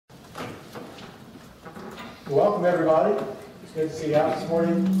Welcome, everybody. It's good to see you out this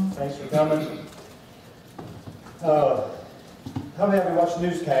morning. Thanks for coming. How many of you watch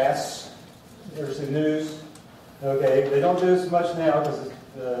newscasts? You ever see the news? Okay, they don't do this much now because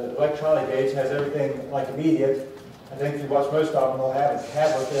the electronic age has everything like immediate. I think if you watch most of them, they'll have a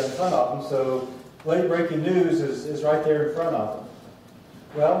tablet there in front of them, so late breaking news is right there in front of them.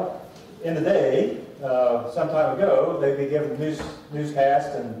 Well, in the day, some time ago, they'd be given a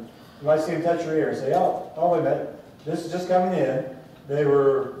newscast, and you might see them touch your ear and say, oh, wait a minute, this is just coming in. They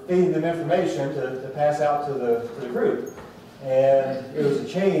were feeding them information to pass out to the group. And it was a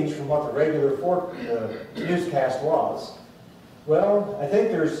change from what the regular newscast was. Well, I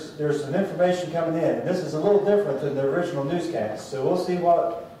think there's some information coming in, and this is a little different than the original newscast. So we'll see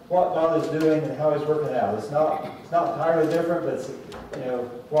what God is doing and how He's working it out. It's not entirely different, but it's,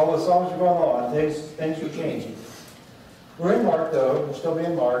 while the songs are going on, things are changing. We're in Mark, though. We're still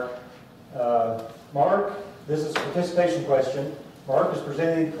being Mark. Mark, this is a participation question. Mark is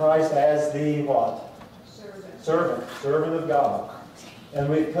presenting Christ as the what? Servant of God. And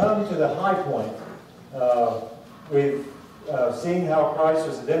we've come to the high point. We've seen how Christ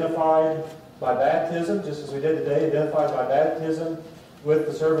was identified by baptism, just as we did today, identified by baptism with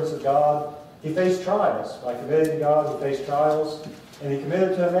the servants of God. He faced trials. By committing to God, he faced trials. And he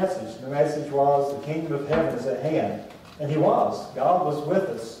committed to a message. The message was the kingdom of heaven is at hand. And he was. God was with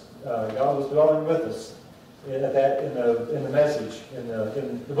us. God was dwelling with us in the message, in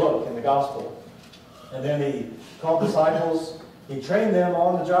the book, in the gospel. And then he called disciples. He trained them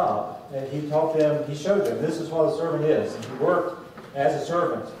on the job. And he taught them, he showed them, this is what a servant is. And he worked as a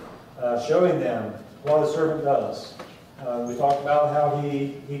servant, showing them what a servant does. We talked about how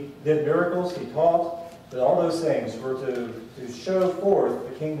he did miracles, he taught, but all those things were to show forth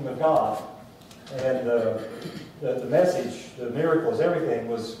the kingdom of God. And the message, the miracles, everything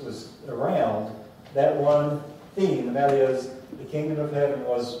was around that one theme, and that is the kingdom of heaven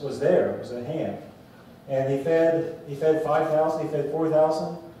was there, was at hand. And he fed 5,000, he fed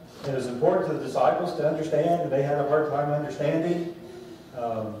 4,000. And it was important to the disciples to understand, and they had a hard time understanding.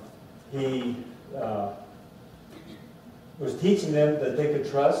 He was teaching them that they could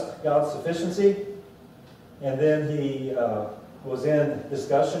trust God's sufficiency. And then he was in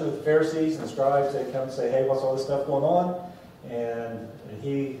discussion with the Pharisees and scribes. They'd come and say, hey, what's all this stuff going on? And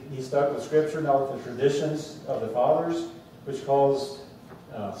he stuck with Scripture, not with the traditions of the fathers, which caused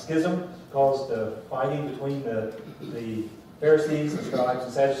schism, caused fighting between the Pharisees and scribes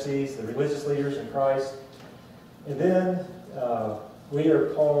and Sadducees, the religious leaders in Christ. And then we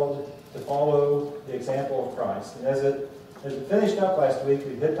are called to follow the example of Christ. And as it finished up last week,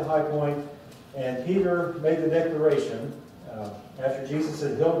 we hit the high point, and Peter made the declaration after Jesus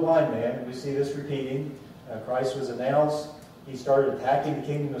had healed a blind man, and we see this repeating. Christ was announced. He started attacking the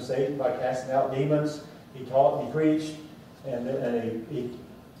kingdom of Satan by casting out demons. He taught and he preached, and he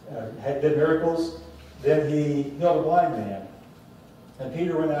did miracles. Then he healed a blind man. And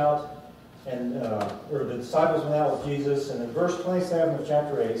Peter went out, or the disciples went out with Jesus, and in verse 27 of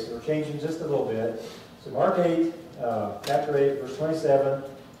chapter 8, so we're changing just a little bit. So Mark 8, chapter 8, verse 27,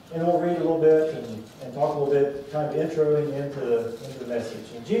 and we'll read a little bit and talk a little bit, kind of introing into the message.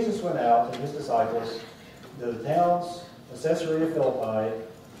 And Jesus went out and his disciples to the towns of Caesarea Philippi,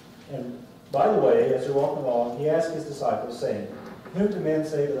 and by the way, as they're walking along, he asked his disciples, saying, whom do men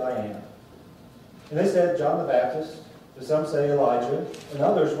say that I am? And they said, John the Baptist, but some say Elijah, and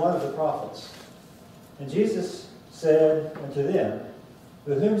others one of the prophets. And Jesus said unto them,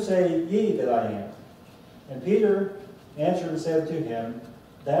 but whom say ye that I am? And Peter answered and said to him,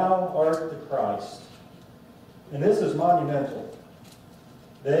 thou art the Christ. And this is monumental.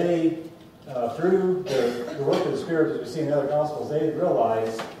 They, through the work of the Spirit, as we see in the other Gospels, they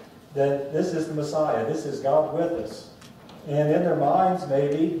realized that this is the Messiah. This is God with us. And in their minds,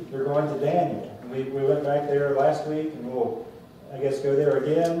 maybe, they're going to Daniel. And we went back there last week, and we'll, I guess, go there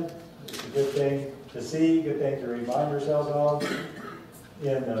again. It's a good thing to see, good thing to remind ourselves of.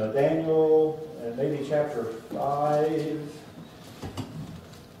 In Daniel, and maybe chapter 5.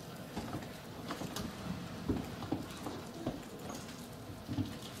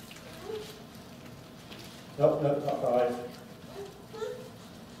 Nope, not 5.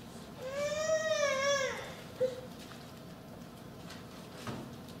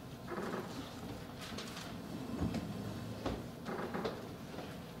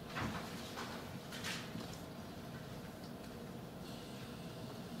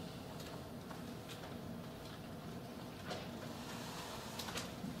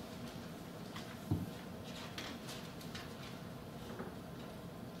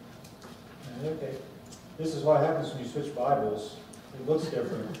 Okay. This is what happens when you switch Bibles. It looks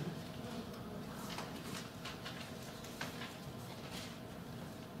different.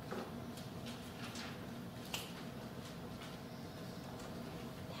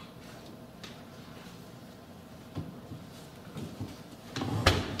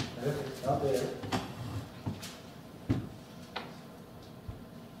 Not there.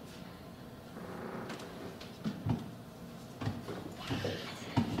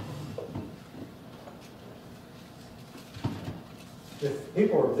 If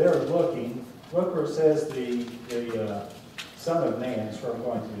people are there looking, look where it says the Son of Man is where I'm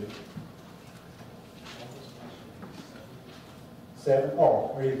going to. 7.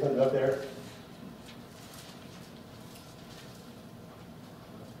 Oh, are you putting it up there?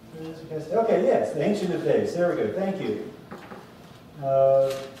 Okay, yes, the Ancient of Days. There we go. Thank you.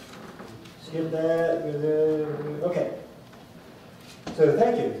 Skip that. Okay. So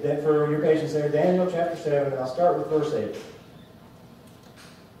thank you for your patience there. Daniel chapter 7, and I'll start with verse 8.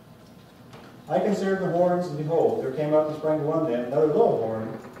 I considered the horns, and behold, there came up and sprang to one of them another little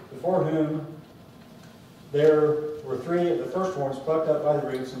horn, before whom there were 3 of the first horns plucked up by the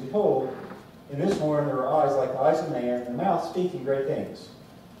roots, and behold, in this horn there were eyes like the eyes of man, and a mouth speaking great things.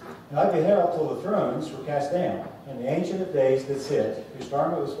 And I beheld till the thrones were cast down, and the Ancient of Days did sit, whose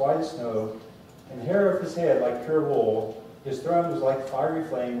garment was white as snow, and the hair of his head like pure wool. His throne was like fiery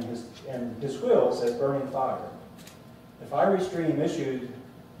flame, and his wheels as burning fire. The fiery stream issued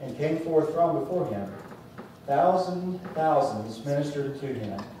and came forth from before him. Thousands ministered to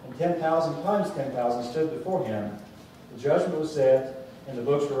him, and 10,000 times 10,000 stood before him. The judgment was set, and the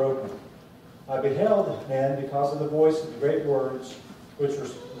books were opened. I beheld then, because of the voice of the great words which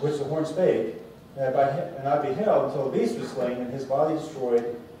the horn spake, and I beheld until the beast was slain, and his body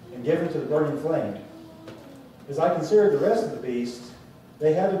destroyed, and given to the burning flame. As I considered the rest of the beasts,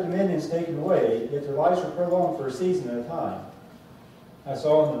 they had their dominions taken away, yet their lives were prolonged for a season at a time. I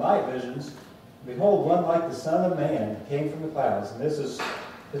saw in the night visions, behold, one like the Son of Man came from the clouds. And this is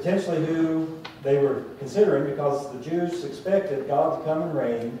potentially who they were considering, because the Jews expected God to come and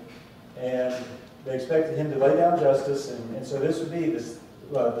reign, and they expected him to lay down justice, and so this would be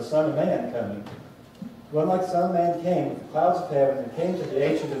the Son of Man coming. One like the Son of Man came with the clouds of heaven, and came to the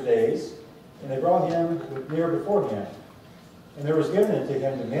Ancient of Days, and they brought him near before him. And there was given unto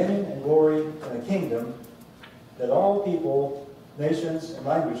him dominion and glory and a kingdom, that all people, nations, and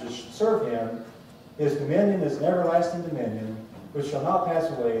languages should serve him. His dominion is an everlasting dominion, which shall not pass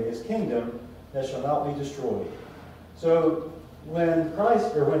away, and his kingdom that shall not be destroyed. So when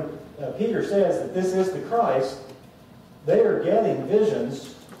Peter says that this is the Christ, they are getting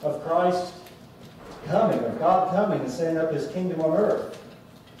visions of Christ coming, of God coming and setting up his kingdom on earth.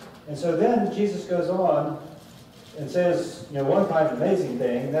 And so then Jesus goes on and says, one kind of amazing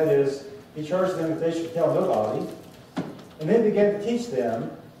thing, and that is, he charged them that they should tell nobody, and then began to teach them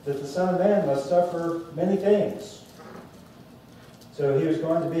that the Son of Man must suffer many things. So he was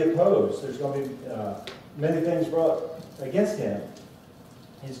going to be opposed. There's going to be many things brought against him.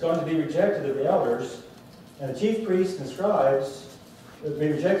 He's going to be rejected of the elders, and the chief priests and scribes,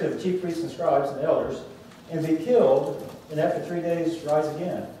 be rejected of the chief priests and scribes and elders, and be killed, and after 3 days rise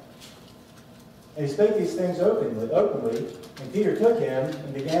again. And he spake these things openly, and Peter took him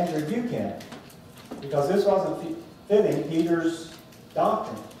and began to rebuke him, because this wasn't fitting Peter's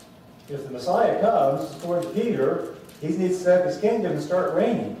doctrine. If the Messiah comes, according to Peter, he needs to set up his kingdom and start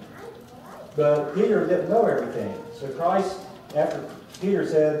reigning. But Peter didn't know everything. So Christ, after Peter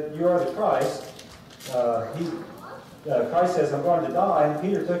said, "You are the Christ," Christ says, "I'm going to die," and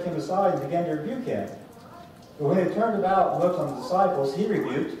Peter took him aside and began to rebuke him. But when he turned about and looked on the disciples, he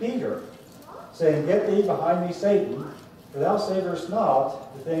rebuked Peter, saying, "Get thee behind me, Satan, for thou savorest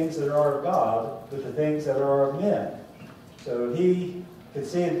not the things that are of God, but the things that are of men." So he could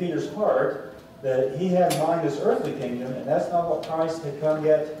see in Peter's heart that he had in mind this earthly kingdom, and that's not what Christ had come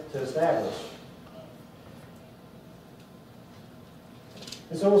yet to establish.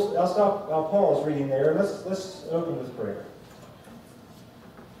 And so I'll pause reading there, and let's open with prayer.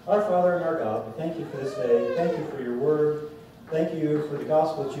 Our Father and our God, we thank you for this day. Thank you for your word. Thank you for the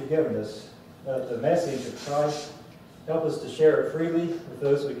gospel that you've given us, the message of Christ. Help us to share it freely with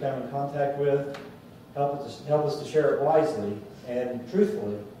those we come in contact with. Help us to share it wisely and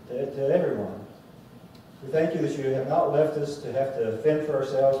truthfully to everyone. We thank you that you have not left us to have to fend for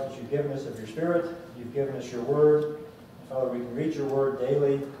ourselves, but you've given us of your Spirit. You've given us your word. And Father, we can read your word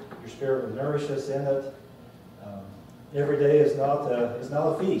daily. Your Spirit will nourish us in it. Every day is not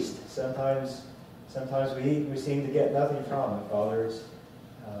a feast. Sometimes we eat and we seem to get nothing from it, Father.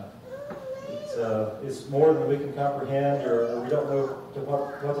 It's more than we can comprehend, or we don't know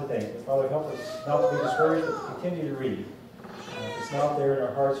what to think. But Father, help us not to be discouraged, but to continue to read. If it's not there in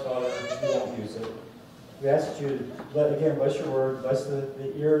our hearts, Father, we won't use it. We ask that you bless your word, bless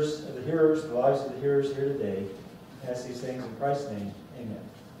the ears of the hearers, the lives of the hearers here today. We ask these things in Christ's name. Amen.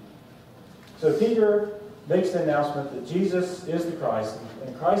 So Peter makes the announcement that Jesus is the Christ,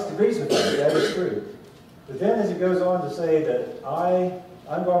 and Christ agrees with him. That is true. But then as he goes on to say that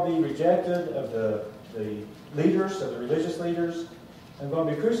I'm going to be rejected of the leaders, of the religious leaders, I'm going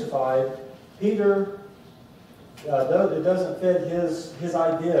to be crucified, Peter, it doesn't fit his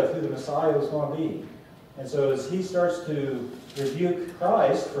idea of who the Messiah was going to be. And so as he starts to rebuke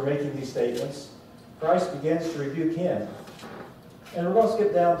Christ for making these statements, Christ begins to rebuke him. And we're going to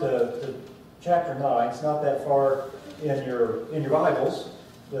skip down to chapter 9. It's not that far in your Bibles.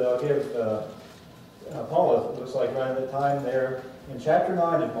 But I'll give Paula, it looks like right at the time there, in chapter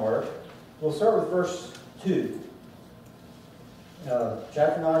 9 of Mark. We'll start with verse 2.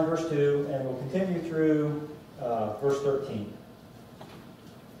 Chapter 9, verse 2, and we'll continue through verse 13.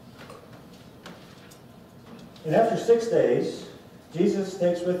 And after 6 days, Jesus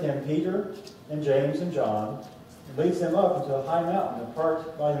takes with him Peter and James and John and leads them up into a high mountain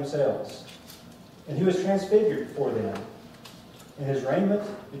apart by themselves. And he was transfigured before them. And his raiment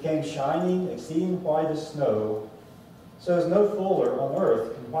became shining, exceeding white as snow, so as no fuller on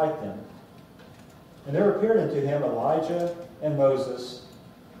earth can white them. And there appeared unto him Elijah and Moses,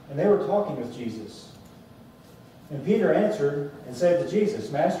 and they were talking with Jesus. And Peter answered and said to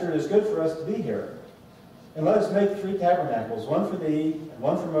Jesus, Master, it is good for us to be here. And let us make 3 tabernacles, one for thee, and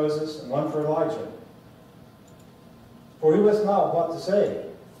one for Moses, and one for Elijah. For he wist not what to say,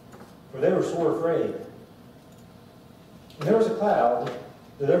 for they were sore afraid. And there was a cloud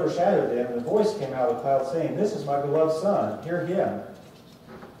that overshadowed them, and a voice came out of the cloud, saying, This is my beloved Son, hear him.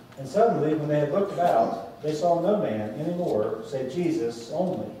 And suddenly, when they had looked about, they saw no man any more, save Jesus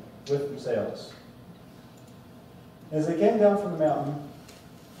only, with themselves. And as they came down from the mountain,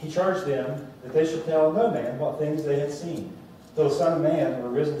 he charged them that they should tell no man what things they had seen, till the Son of Man were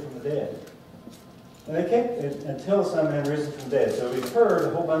risen from the dead. And they kept until the Son of Man risen from the dead. So we've heard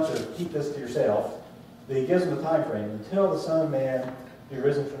a whole bunch of keep this to yourself, but he gives them a time frame, until the Son of Man be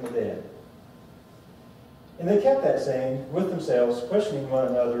risen from the dead. And they kept that saying with themselves, questioning one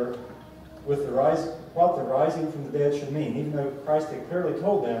another with what the rising from the dead should mean, even though Christ had clearly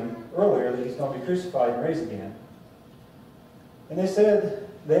told them earlier that he's going to be crucified and raised again. And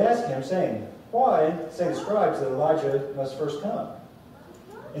they asked him, saying, Why say the scribes that Elijah must first come?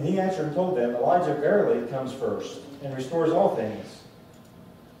 And he answered and told them, Elijah verily comes first, and restores all things.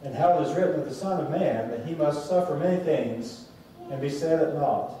 And how it is written of the Son of Man, that he must suffer many things, and be set at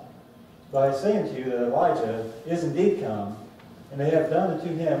naught. But I say unto you that Elijah is indeed come, and they have done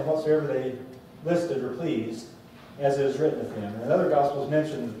unto him whatsoever they listed or pleased, as it is written of him. And in other Gospels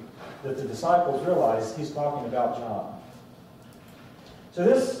mention that the disciples realized he's talking about John. So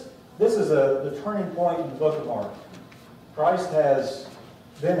this is the turning point in the book of Mark. Christ has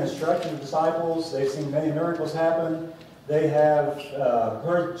been instructing the disciples. They've seen many miracles happen. They have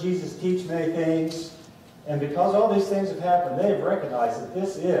heard Jesus teach many things. And because all these things have happened, they have recognized that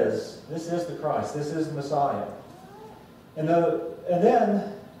this is the Christ. This is the Messiah. And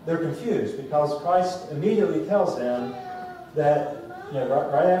then they're confused because Christ immediately tells them that,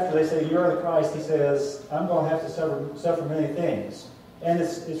 right after they say, You are the Christ, he says, I'm going to have to suffer many things. And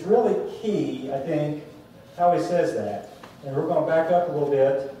it's really key, I think, how he says that. And we're going to back up a little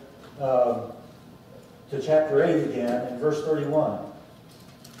bit to chapter 8 again, in verse 31.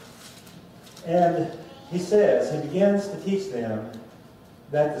 And he begins to teach them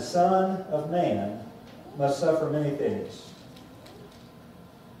that the Son of Man must suffer many things.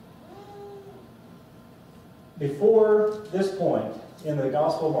 Before this point in the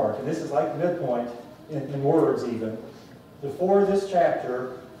Gospel of Mark, and this is like the midpoint in words even, before this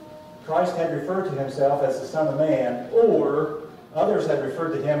chapter, Christ had referred to himself as the Son of Man, or others had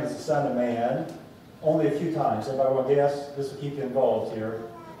referred to him as the Son of Man only a few times. Everybody want to guess? This will keep you involved here.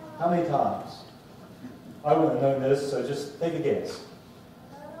 How many times? I wouldn't have known this, so just take a guess.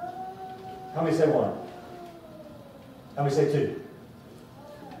 How many say 1? How many say 2?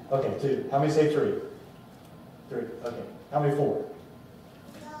 Okay, 2. How many say 3? 3. Okay. How many 4?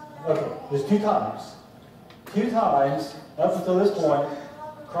 Okay, there's 2 times. 2 times, up until this point,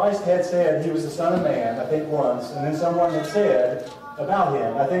 Christ had said he was the Son of Man, I think once, and then someone had said about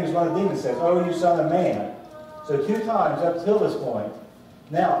him, I think it was one of the demons said, Oh, you Son of Man. So 2 times up till this point.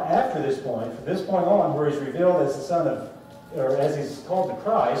 Now, after this point, from this point on, where he's revealed as the Son of, or as he's called the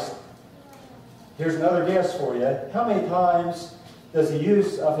Christ, here's another guess for you. How many times does he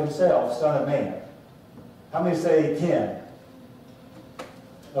use of himself, Son of Man? How many say 10?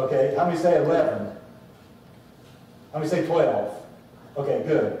 Okay, how many say 11? How many say 12? Okay,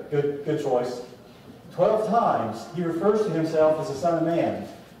 good choice. 12 times he refers to himself as the Son of Man.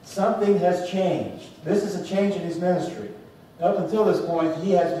 Something has changed. This is a change in his ministry. Up until this point,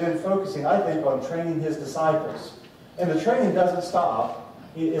 he has been focusing, I think, on training his disciples. And the training doesn't stop.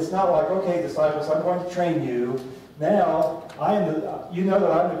 It's not like, okay, disciples, I'm going to train you. Now, you know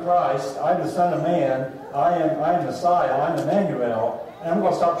that I'm the Christ, I'm the Son of Man, I am Messiah, I'm Emmanuel, and I'm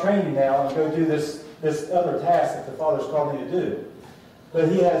going to stop training now and go do this other task that the Father's called me to do. But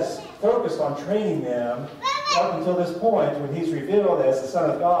he has focused on training them up until this point when he's revealed as the Son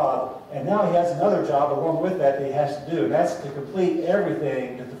of God, and now he has another job along with that he has to do, and that's to complete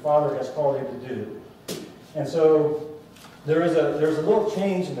everything that the Father has called him to do. And so there's a little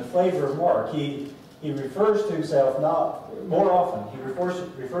change in the flavor of Mark. He refers to himself more often. He refers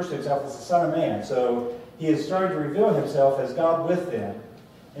to himself as the Son of Man. So he is starting to reveal himself as God with them.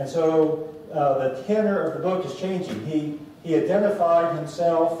 And so the tenor of the book is changing. He identified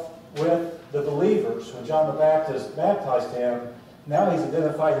himself with the believers when John the Baptist baptized him. Now he's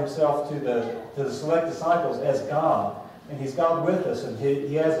identified himself to the select disciples as God. And he's God with us. And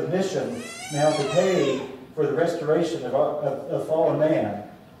he has a mission now to pay for the restoration of fallen man.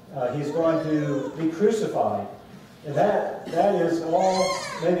 He's going to be crucified. And that is all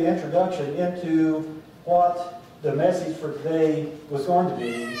maybe introduction into what the message for today was going to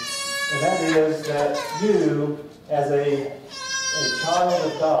be. And that is that you, as a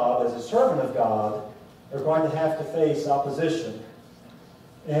child of God, as a servant of God, are going to have to face opposition.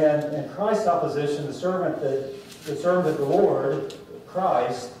 And Christ's opposition, the servant of the Lord,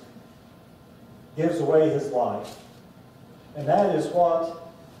 Christ, gives away his life. And that is what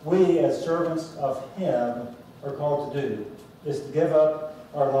we as servants of him are called to do, is to give up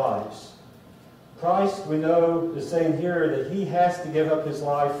our lives. Christ, we know, is saying here that he has to give up his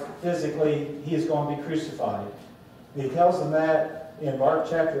life physically. He is going to be crucified. And he tells them that in Mark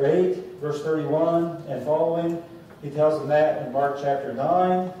chapter 8, verse 31 and following. He tells them that in Mark chapter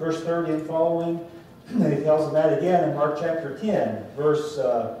 9, verse 30 and following. And he tells them that again in Mark chapter 10, verse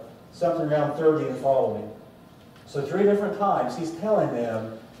something around 30 and following. So 3 different times he's telling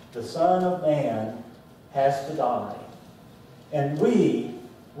them the Son of Man has to die. And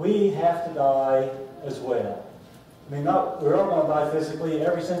we have to die as well. I mean, we're all going to die physically,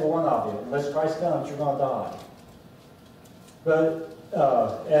 every single one of you. Unless Christ comes, you're going to die. But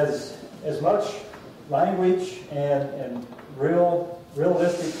as much language and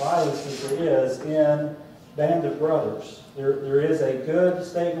realistic violence as there is in Band of Brothers, there is a good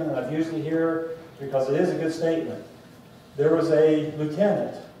statement, and I've used it here because it is a good statement. There was a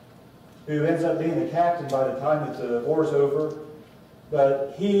lieutenant who ends up being the captain by the time that the war's over,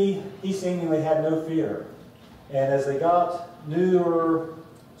 but he seemingly had no fear. And as they got newer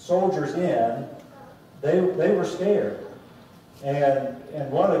soldiers in, they were scared.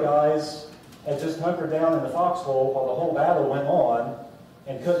 And one of the guys had just hunkered down in the foxhole while the whole battle went on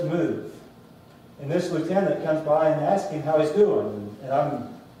and couldn't move. And this lieutenant comes by and asks him how he's doing. And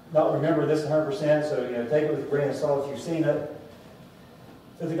I'm not remember this 100%, so take it with a grain of salt if you've seen it.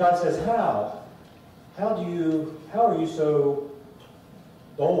 But the guy says, How are you so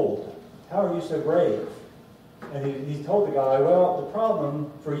bold? How are you so brave? And he told the guy, well, the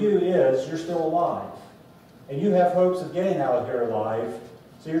problem for you is you're still alive. And you have hopes of getting out of here alive,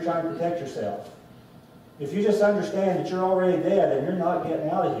 so you're trying to protect yourself. If you just understand that you're already dead and you're not getting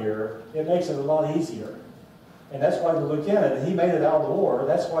out of here, it makes it a lot easier. And that's why the lieutenant, he made it out of the war,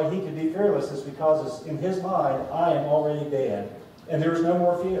 that's why he could be fearless, is because in his mind, I am already dead. And there's no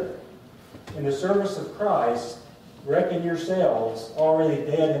more fear. In the service of Christ, reckon yourselves already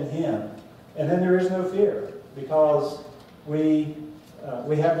dead in him. And then there is no fear, because we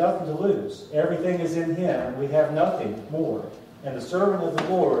have nothing to lose. Everything is in him. We have nothing more. And the servant of the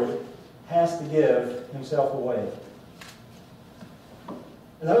Lord has to give himself away.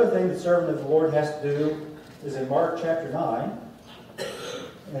 Another thing the servant of the Lord has to do is in Mark chapter 9.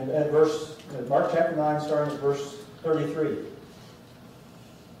 And Mark chapter 9, starting at verse 33.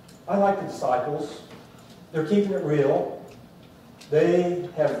 I like the disciples. They're keeping it real. They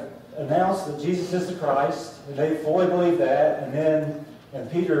have announced that Jesus is the Christ, and they fully believe that.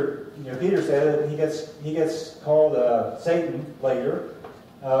 And Peter said it. He gets called Satan later.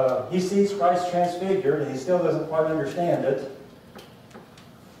 He sees Christ transfigured, and he still doesn't quite understand it.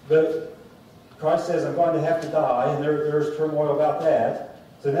 But Christ says, I'm going to have to die, and there's turmoil about that.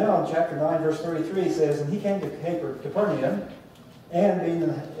 So now in chapter 9, verse 33, it says, And he came to Capernaum, and being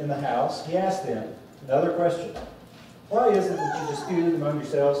in the house, he asked them another question. Why is it that you disputed among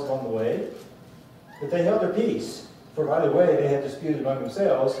yourselves along the way? But they held their peace. For by the way, they had disputed among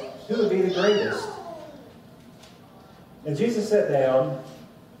themselves, who would be the greatest? And Jesus sat down,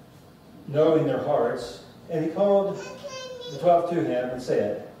 knowing their hearts, and he called the 12 to him and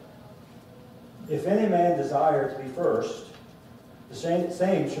said, If any man desire to be first, The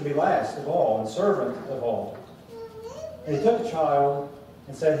same should be last of all and servant of all. And he took a child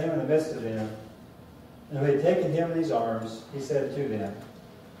and set him in the midst of them. And when he had taken him in his arms, he said to them,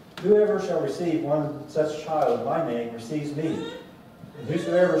 Whoever shall receive one such child in my name receives me. And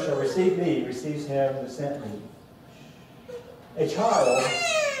whosoever shall receive me receives him who sent me. A child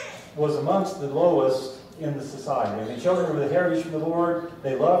was amongst the lowest in the society. I mean, children were the heritage from the Lord.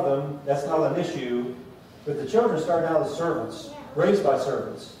 They loved them. That's not an issue. But the children started out as servants, raised by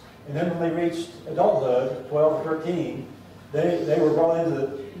servants. And then when they reached adulthood, 12 or 13, they were brought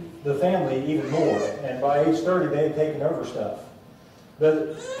into the family even more. And by age 30, they had taken over stuff.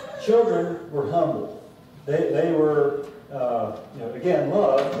 But children were humble. They were, again,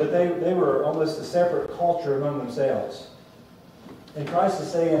 loved, but they were almost a separate culture among themselves. And Christ is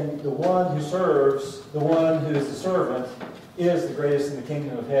saying the one who serves, the one who is the servant, is the greatest in the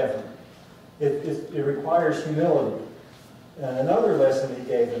kingdom of heaven. It requires humility. And another lesson he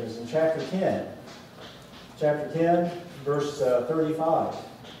gave them is in chapter 10. Chapter 10, verse 35.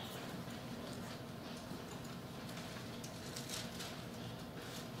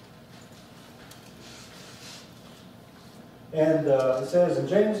 And it says, And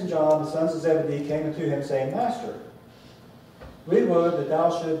James and John, the sons of Zebedee, came unto him, saying, Master, we would that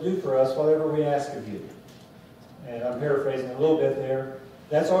thou should do for us whatever we ask of you. And I'm paraphrasing a little bit there.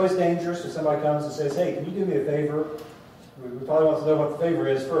 That's always dangerous if somebody comes and says, Hey, can you do me a favor? We probably want to know what the favor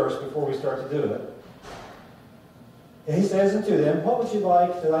is first before we start to do it. And he says unto them, What would you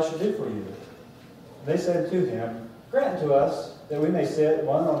like that I should do for you? And they said to him, Grant unto us that we may sit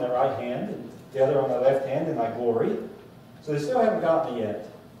one on the right hand and the other on the left hand in thy glory. So they still haven't gotten it yet.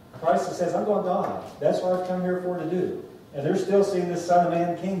 Christ says, I'm going to die. That's what I've come here for to do. And they're still seeing this Son of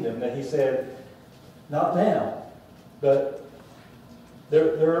Man kingdom that he said, not now, but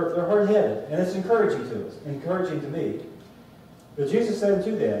they're hard-headed. And it's encouraging to us, encouraging to me. But Jesus said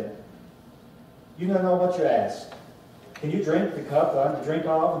unto them, You don't know what you ask. Can you drink the cup that I'm to drink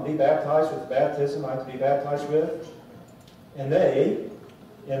of and be baptized with the baptism I'm to be baptized with? And they,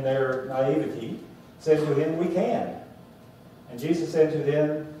 in their naivety, said to him, We can. And Jesus said to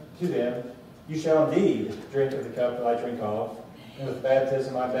them, You shall indeed drink of the cup that I drink of, and with the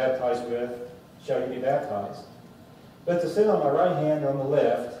baptism I am baptized with, shall you be baptized. But to sit on my right hand or on the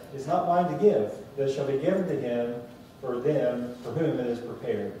left is not mine to give, but it shall be given to him for them for whom it is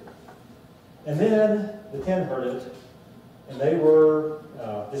prepared. And then the 10 heard it, and they were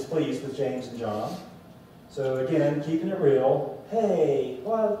displeased with James and John. So again, keeping it real, hey,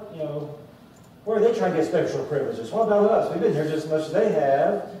 well, where are they trying to get special privileges? What about us? We've been here just as much as they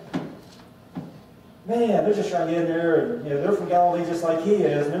have. Man, they're just trying to get in there, and they're from Galilee just like he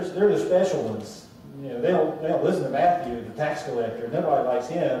is, and they're the special ones. They don't listen to Matthew, the tax collector. Nobody likes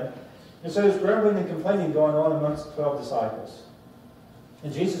him. And so there's grumbling and complaining going on amongst the 12 disciples.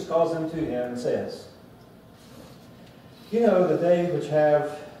 And Jesus calls them to him and says, You know that they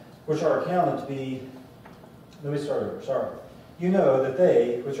which are accounted to be, let me start over, sorry. You know that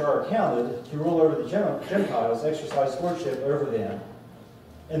they which are accounted to rule over the Gentiles exercise lordship over them,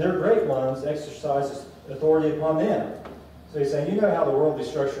 and their great ones exercise authority upon them. So he's saying, you know how the worldly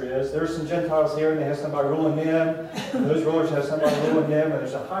structure is. There's some Gentiles here, and they have somebody ruling them. And those rulers have somebody ruling them, and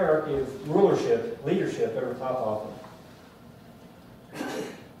there's a hierarchy of rulership, leadership over top of them.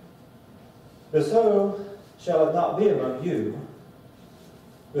 But so shall it not be among you,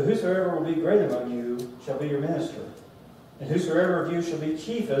 but whosoever will be great among you shall be your minister. And whosoever of you shall be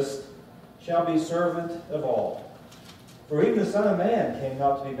chiefest shall be servant of all. For even the Son of Man came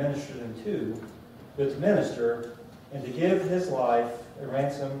not to be ministered unto, but to minister, and to give his life a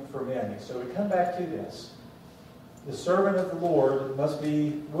ransom for many. So we come back to this. The servant of the Lord must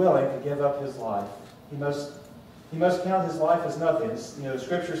be willing to give up his life. He must count his life as nothing. The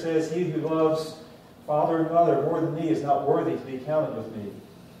Scripture says, He who loves father and mother more than me is not worthy to be counted with me.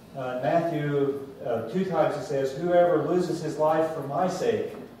 In Matthew, 2 times it says, Whoever loses his life for my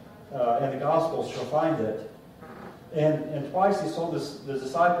sake and the gospel shall find it. And twice he told the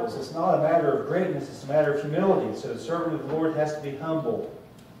disciples, it's not a matter of greatness, it's a matter of humility. So the servant of the Lord has to be humble.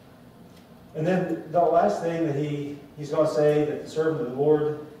 And then the last thing that he's going to say that the servant of the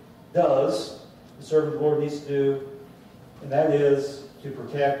Lord does, the servant of the Lord needs to do, and that is to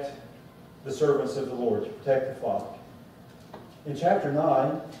protect the servants of the Lord, to protect the flock. In chapter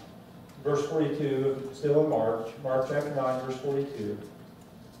 9, verse 42, still in Mark chapter 9, verse 42,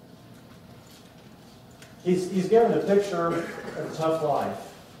 he's given a picture of a tough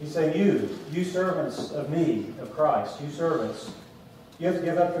life. He's saying, you servants of me, of Christ, you servants, you have to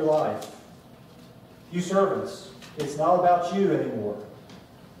give up your life. You servants, it's not about you anymore.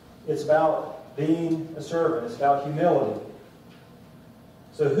 It's about being a servant. It's about humility.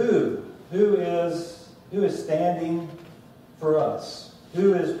 So who is standing for us?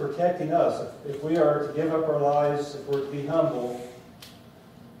 Who is protecting us if we are to give up our lives, if we're to be humble?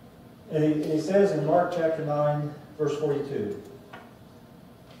 And he says in Mark chapter 9, verse 42,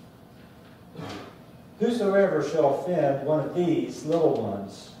 "Whosoever shall offend one of these little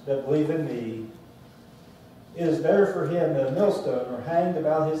ones that believe in me, it is better for him that a millstone were hanged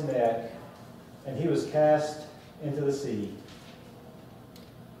about his neck, and he was cast into the sea."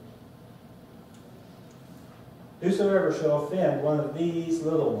 Whosoever shall offend one of these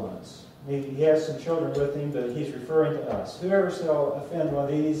little ones. He has some children with him, but he's referring to us. Whoever shall offend one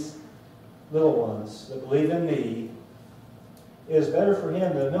of these little ones that believe in me, it is better for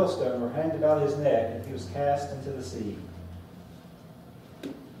him that a millstone were hanged about his neck, and he was cast into the sea.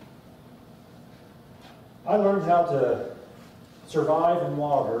 I learned how to survive in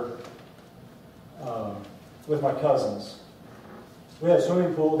water with my cousins. We had a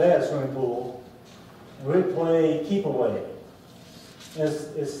swimming pool. They had a swimming pool. And we'd play keep away.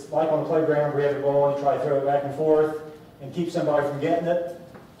 It's like on the playground where you have the ball and you try to throw it back and forth and keep somebody from getting it.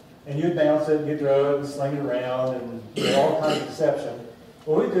 And you'd bounce it and you'd throw it and sling it around and all kinds of deception.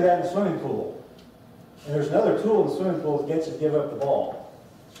 Well, we'd do that in the swimming pool. And there's another tool in the swimming pool that gets you to give up the ball.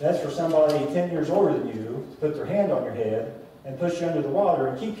 That's for somebody 10 years older than you to put their hand on your head and push you under the water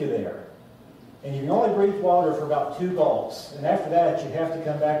and keep you there. And you can only breathe water for about 2 gulps. And after that, you have to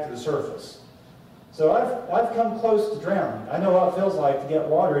come back to the surface. So I've come close to drowning. I know what it feels like to get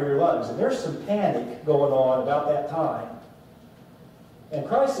water in your lungs. And there's some panic going on about that time. And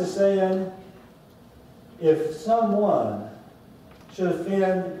Christ is saying, if someone should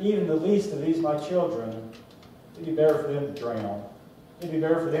offend even the least of these my children, it'd be better for them to drown. It'd be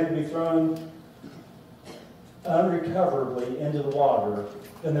better for them to be thrown unrecoverably into the water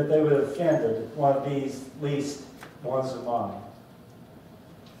than that they would have offended one of these least ones of mine.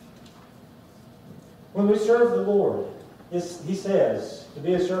 When we serve the Lord, he says, to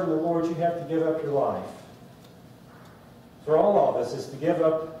be a servant of the Lord, you have to give up your life. For all of us, is to give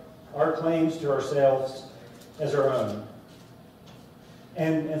up our claims to ourselves as our own.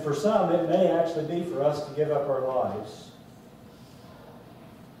 And for some, it may actually be for us to give up our lives.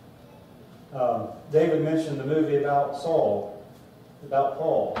 David mentioned the movie about Saul, about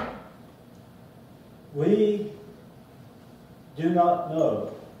Paul. We do not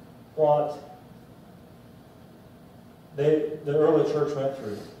know what the early church went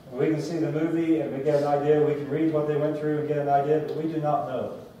through. And we can see the movie and we get an idea. We can read what they went through and get an idea, but we do not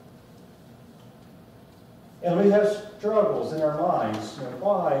know. And we have struggles in our minds. You know,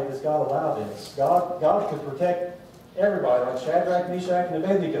 why does God allow this? God could protect everybody, like Shadrach, Meshach, and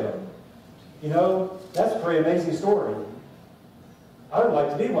Abednego. You know, that's a pretty amazing story. I would like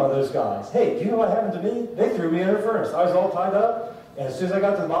to be one of those guys. Hey, do you know what happened to me? They threw me in a furnace. I was all tied up, and as soon as I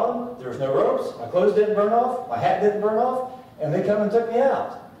got to the bottom, there was no ropes, my clothes didn't burn off, my hat didn't burn off, and they come and took me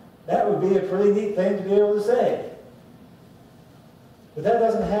out. That would be a pretty neat thing to be able to say. But that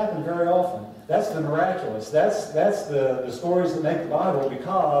doesn't happen very often. That's the miraculous. That's the stories that make the Bible,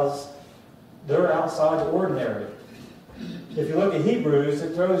 because they're outside the ordinary. If you look at Hebrews,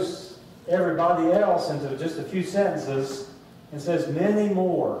 it throws everybody else into just a few sentences and says, many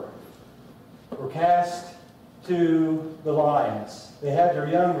more were cast to the lions. They had their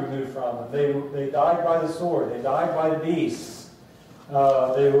young removed from them. They died by the sword. They died by the beasts.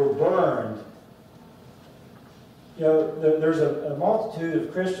 They were burned. You know, there's a multitude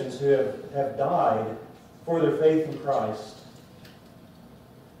of Christians who have died for their faith in Christ.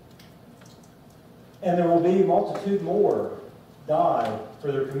 And there will be a multitude more die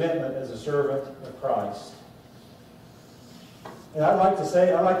for their commitment as a servant of Christ. And I'd like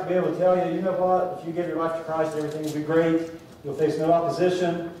to be able to tell you, you know what, if you give your life to Christ, everything will be great. You'll face no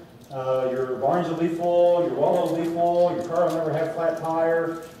opposition. Your barns will be full. Your wallet will be full. Your car will never have a flat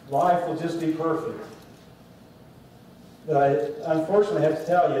tire. Life will just be perfect. But I unfortunately have to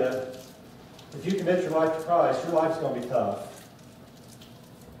tell you, if you commit your life to Christ, your life's going to be tough.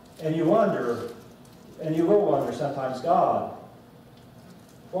 And you wonder, and you will wonder sometimes, God,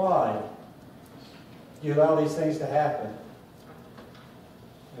 why do you allow these things to happen?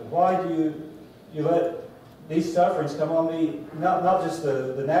 Why do you let these sufferings come on me? Not just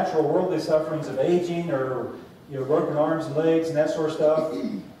the natural worldly sufferings of aging or broken arms and legs and that sort of stuff,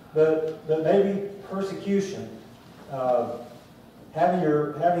 but maybe persecution,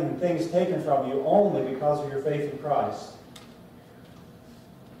 having things taken from you only because of your faith in Christ.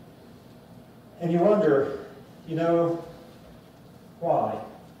 And you wonder, why?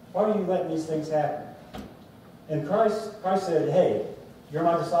 Why are you letting these things happen? And Christ said, hey, you're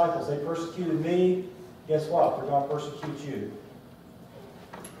my disciples. They persecuted me. Guess what? They're going to persecute you.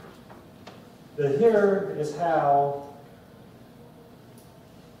 But here is how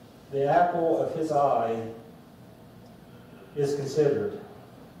the apple of his eye is considered.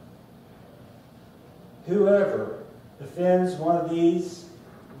 Whoever offends one of these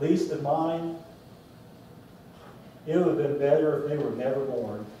least of mine, it would have been better if they were never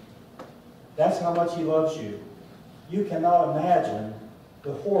born. That's how much he loves you. You cannot imagine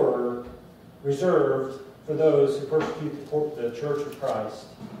the horror reserved for those who persecute the Church of Christ.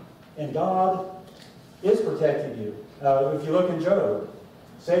 And God is protecting you. If you look in Job,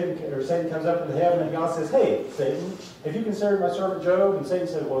 Satan comes up into heaven and God says, "Hey, Satan, have you considered my servant Job?" And Satan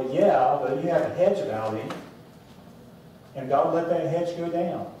said, "Well, yeah, but you have a hedge about him." And God let that hedge go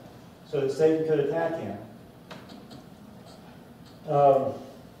down so that Satan could attack him.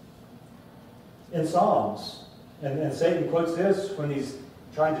 In Psalms, and Satan quotes this when he's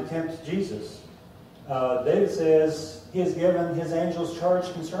trying to tempt Jesus. David says, "He has given his angels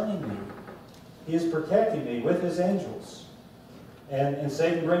charge concerning me. He is protecting me with his angels." And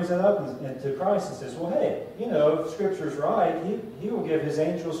Satan brings it up to Christ and says, "Well, hey, if Scripture's right, he will give his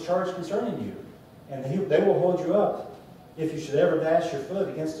angels charge concerning you. And they will hold you up if you should ever dash your foot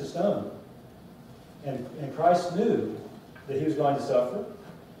against a stone." And Christ knew that he was going to suffer.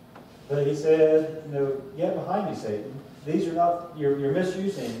 But he said, "Get behind me, Satan. These are not, you're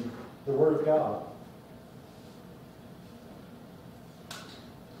misusing the Word of God."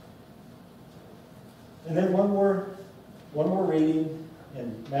 And then one more reading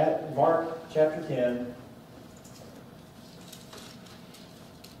in Mark chapter 10.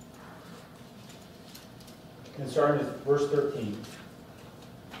 And starting with verse 13.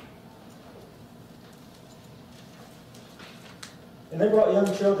 "And they brought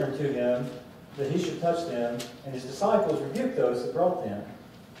young children to him, that he should touch them, and his disciples rebuked those that brought them."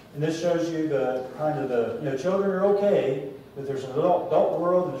 And this shows you the children are okay, but there's an adult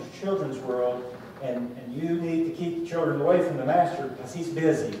world and there's a children's world, and you need to keep the children away from the master because he's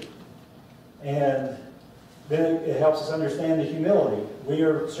busy. And then it helps us understand the humility. We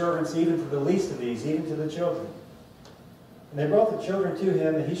are servants even to the least of these, even to the children. "And they brought the children to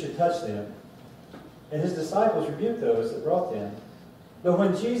him that he should touch them. And his disciples rebuked those that brought them. But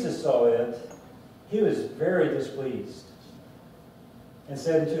when Jesus saw it, he was very displeased, and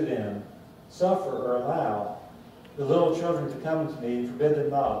said unto them, Suffer or allow the little children to come unto me, and forbid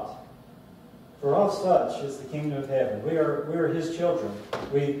them not. For of such is the kingdom of heaven." We are his children.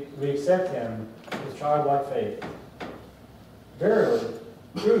 We accept him with childlike faith. "Verily,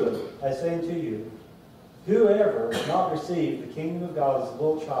 truly, I say unto you, whoever will not receive the kingdom of God as a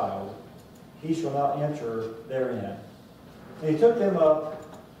little child, he shall not enter therein." And he took them up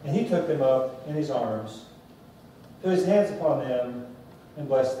in his arms, put his hands upon them, and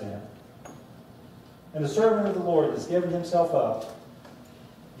blessed them. And the servant of the Lord has given himself up,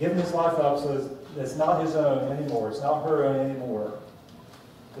 given his life up, so that it's not his own anymore. It's not her own anymore.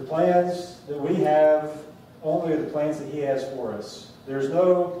 The plans that we have only are the plans that he has for us. There's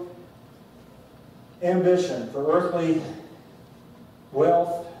no ambition for earthly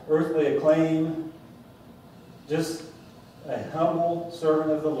wealth, earthly acclaim, just a humble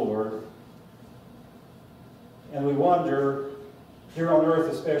servant of the Lord. And we wonder, here on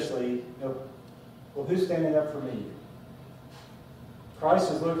earth especially, well, who's standing up for me?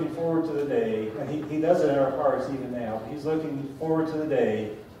 Christ is looking forward to the day, and he does it in our hearts even now. He's looking forward to the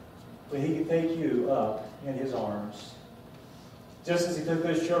day when he can take you up in his arms. Just as he took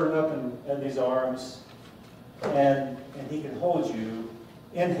those children up in his arms, and he can hold you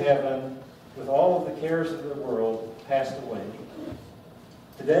in heaven with all of the cares of the world passed away.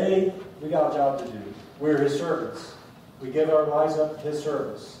 Today, we got a job to do. We're his servants. We give our lives up to his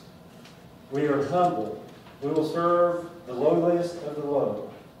service. We are humble. We will serve the lowliest of the low.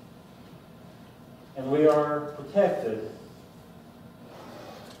 And we are protected.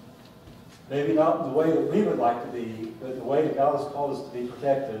 Maybe not in the way that we would like to be, but the way that God has called us to be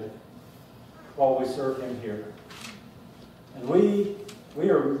protected while we serve him here. And we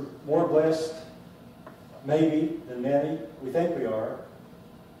are more blessed, maybe, than many. We think we are.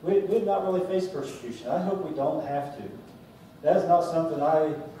 We've not really faced persecution. I hope we don't have to. That is not something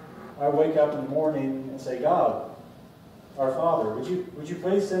I wake up in the morning and say, God, our Father, would you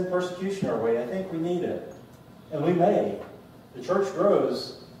please send persecution our way? I think we need it. And we may. The church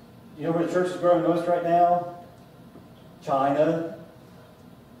grows. You know where the church is growing most right now? China.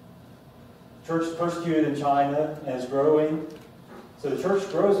 Church is persecuted in China and is growing. So the church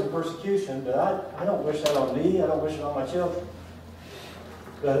grows in persecution, but I don't wish that on me. I don't wish it on my children.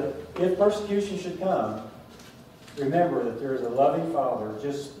 But if persecution should come, remember that there is a loving Father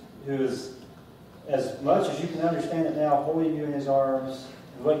who is, as much as you can understand it now, holding you in his arms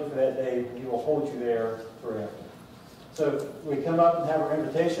waiting for that day, and He will hold you there forever. So we come up and have our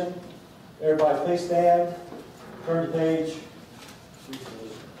invitation. Everybody please stand. Turn to page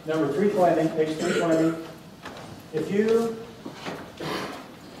number 320, page 320. If you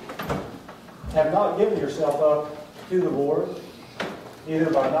have not given yourself up to the Lord,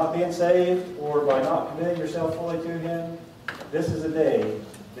 either by not being saved or by not committing yourself fully to Him, this is a day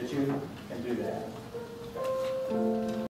that you can do that.